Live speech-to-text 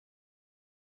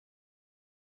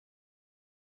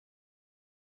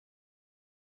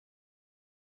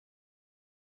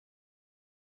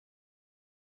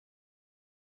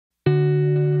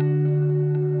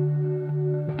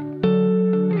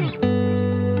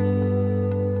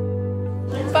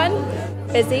Fun.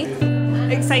 Busy.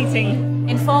 Exciting.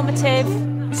 Informative.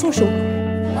 Social.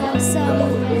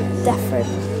 Different.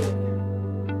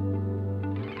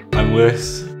 I'm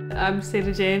Lewis. I'm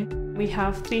Sarah Jane. We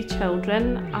have 3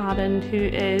 children, Aaron who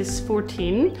is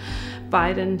 14,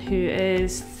 Byron who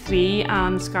is 3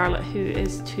 and Scarlett who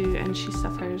is 2 and she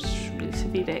suffers really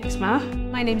severe eczema.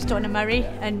 My name's Donna Murray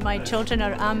and my children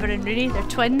are Amber and Rory. They're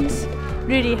twins.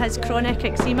 Rory has chronic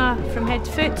eczema from head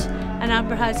to foot and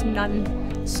Amber has none.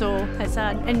 So it's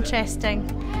an interesting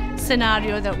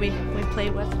scenario that we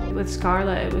play with. With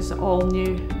Scarlett it was all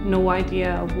new, no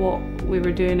idea of what we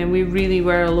were doing and we really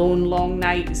were alone, long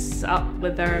nights up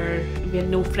with her. We had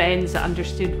no friends that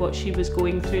understood what she was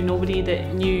going through, nobody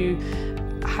that knew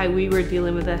how we were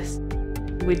dealing with this.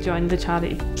 We joined the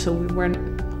charity so we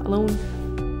weren't alone.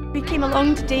 We came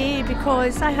along today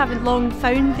because I haven't long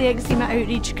found the Eczema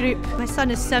Outreach group. My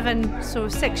son is 7, so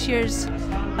 6 years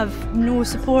of no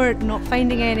support, not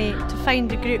finding any. To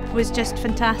find a group was just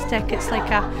fantastic. It's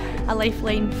like a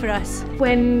lifeline for us.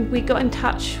 When we got in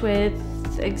touch with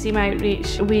Eczema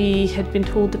Outreach, we had been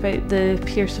told about the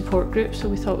peer support group, so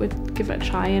we thought we'd give it a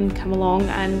try and come along,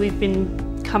 and we've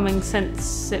been coming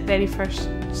since it very first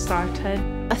started.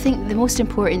 I think the most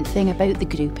important thing about the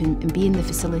group and being the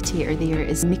facilitator there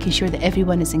is making sure that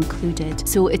everyone is included.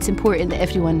 So it's important that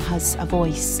everyone has a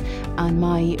voice, and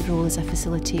my role as a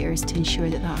facilitator is to ensure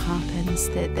that that happens,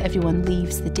 that everyone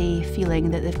leaves the day feeling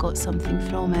that they've got something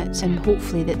from it, and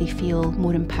hopefully that they feel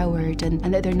more empowered and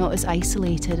that they're not as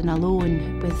isolated and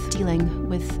alone with dealing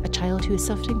with a child who is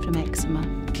suffering from eczema.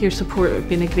 Peer support have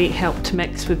been a great help to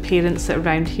mix with parents that are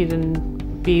around here and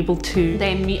be able to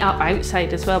then meet up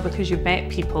outside as well, because you've met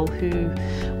people who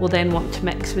will then want to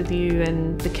mix with you,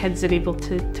 and the kids are able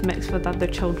to mix with other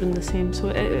children the same. So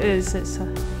it's a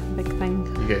big thing.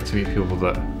 You get to meet people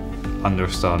that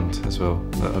understand as well,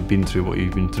 that have been through what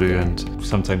you've been through, and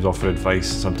sometimes offer advice.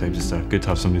 Sometimes it's good to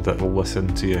have somebody that will listen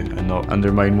to you and not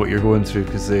undermine what you're going through,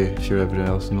 because sure everyone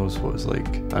else knows what it's like,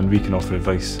 and we can offer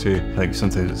advice too. I think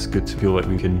sometimes it's good to feel like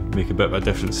we can make a bit of a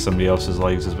difference in somebody else's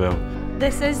lives as well.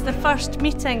 This is the first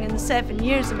meeting in 7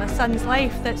 years of my son's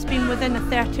life that's been within a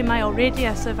 30-mile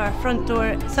radius of our front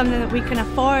door. Something that we can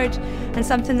afford and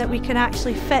something that we can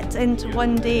actually fit into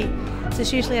one day. So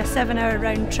it's usually a 7-hour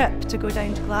round trip to go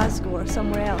down to Glasgow or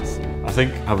somewhere else. I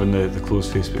think having the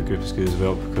closed Facebook group is good as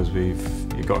well, because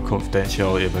you've got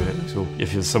confidentiality about it. So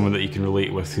if you're someone that you can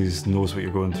relate with who knows what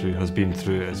you're going through, has been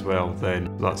through it as well,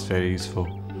 then that's very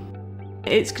useful.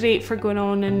 It's great for going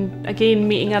on and again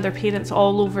meeting other parents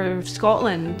all over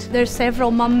Scotland. There's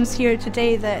several mums here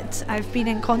today that I've been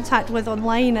in contact with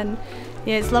online, and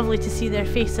yeah, it's lovely to see their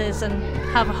faces and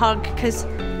have a hug, because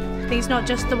I think it's not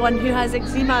just the one who has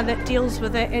eczema that deals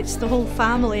with it, it's the whole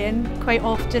family, and quite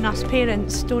often us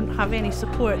parents don't have any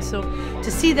support, so to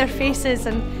see their faces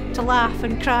and to laugh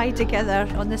and cry together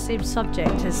on the same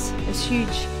subject is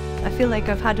huge. I feel like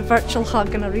I've had a virtual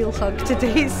hug and a real hug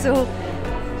today, so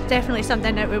definitely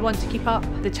something that we want to keep up.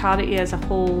 The charity as a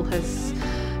whole has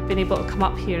been able to come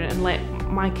up here and let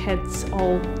my kids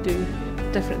all do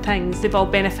different things. They've all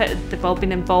benefited, they've all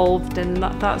been involved, and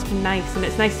that's been nice, and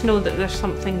it's nice to know that there's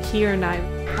something here now.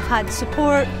 I've had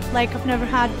support like I've never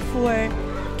had before.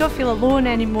 Don't feel alone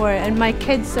anymore, and my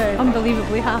kids are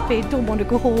unbelievably happy, don't want to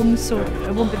go home, so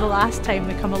it won't be the last time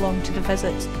we come along to the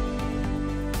visits.